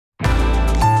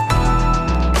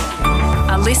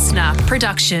listener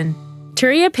production.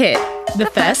 Turia Pitt, the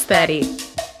first 30.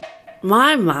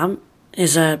 My mum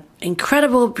is an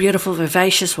incredible, beautiful,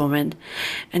 vivacious woman,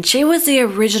 and she was the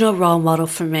original role model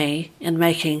for me in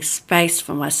making space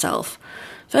for myself,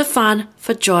 for fun,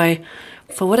 for joy,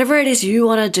 for whatever it is you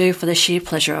want to do for the sheer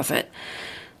pleasure of it.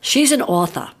 She's an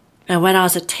author, and when I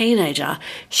was a teenager,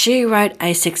 she wrote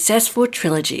a successful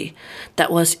trilogy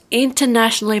that was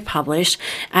internationally published,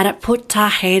 and it put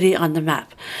Tahiti on the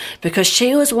map because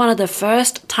she was one of the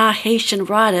first Tahitian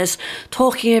writers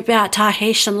talking about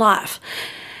Tahitian life.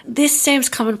 This seems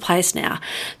commonplace now,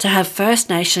 to have First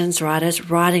Nations writers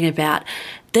writing about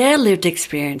their lived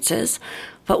experiences,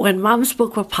 but when Mum's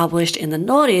book were published in the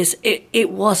noughties, it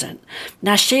wasn't.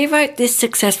 Now, she wrote this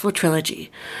successful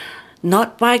trilogy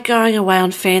not by going away on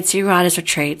fancy writers'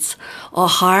 retreats or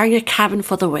hiring a cabin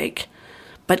for the week,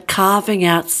 but carving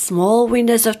out small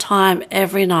windows of time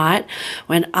every night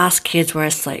when us kids were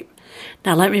asleep.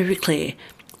 Now, let me be clear.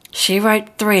 She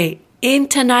wrote 3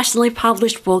 internationally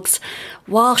published books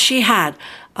while she had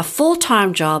a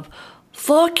full-time job,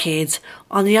 4 kids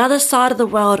on the other side of the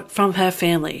world from her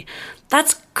family.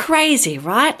 That's crazy,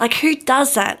 right? Like, who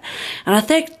does that? And I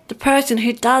think the person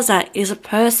who does that is a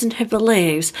person who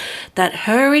believes that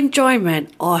her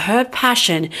enjoyment or her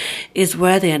passion is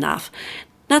worthy enough.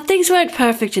 Now, things weren't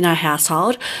perfect in our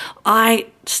household. I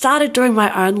started doing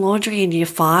my own laundry in year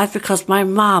 5 because my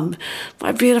mum,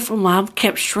 my beautiful mum,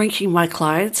 kept shrinking my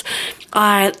clothes.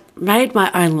 I made my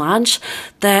own lunch.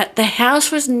 The house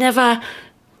was never,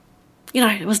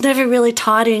 it was never really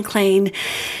tidy and clean.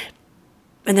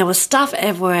 And there was stuff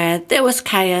everywhere. There was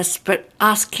chaos, but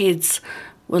us kids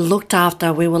were looked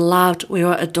after. We were loved. We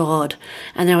were adored.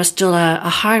 And there was still a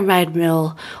homemade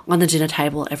meal on the dinner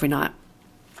table every night.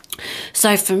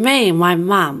 So for me, my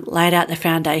mum laid out the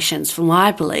foundations for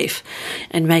my belief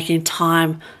in making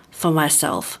time for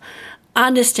myself,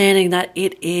 understanding that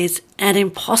it is an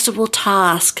impossible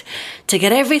task to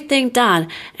get everything done.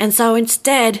 And so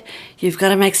instead, you've got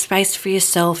to make space for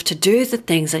yourself to do the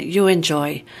things that you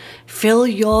enjoy. Fill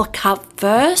your cup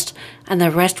first, and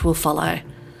the rest will follow.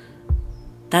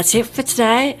 That's it for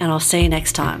today, and I'll see you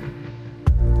next time.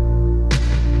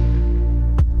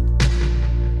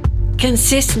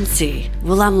 Consistency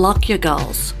will unlock your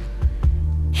goals.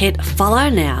 Hit follow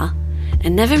now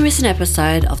and never miss an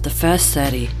episode of the first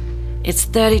 30. It's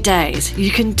 30 days. You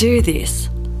can do this.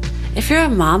 If you're a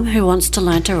mum who wants to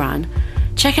learn to run,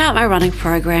 check out my running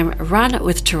program, Run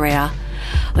with Turia.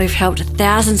 We've helped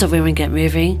thousands of women get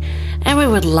moving, and we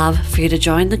would love for you to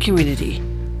join the community.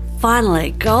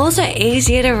 Finally, goals are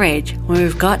easier to reach when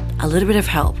we've got a little bit of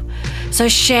help. So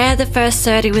share the first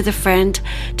 30 with a friend,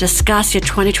 discuss your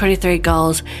 2023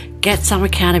 goals, get some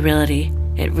accountability.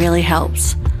 It really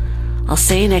helps. I'll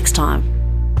see you next time.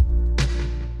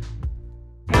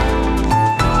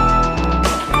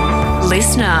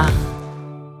 Listener.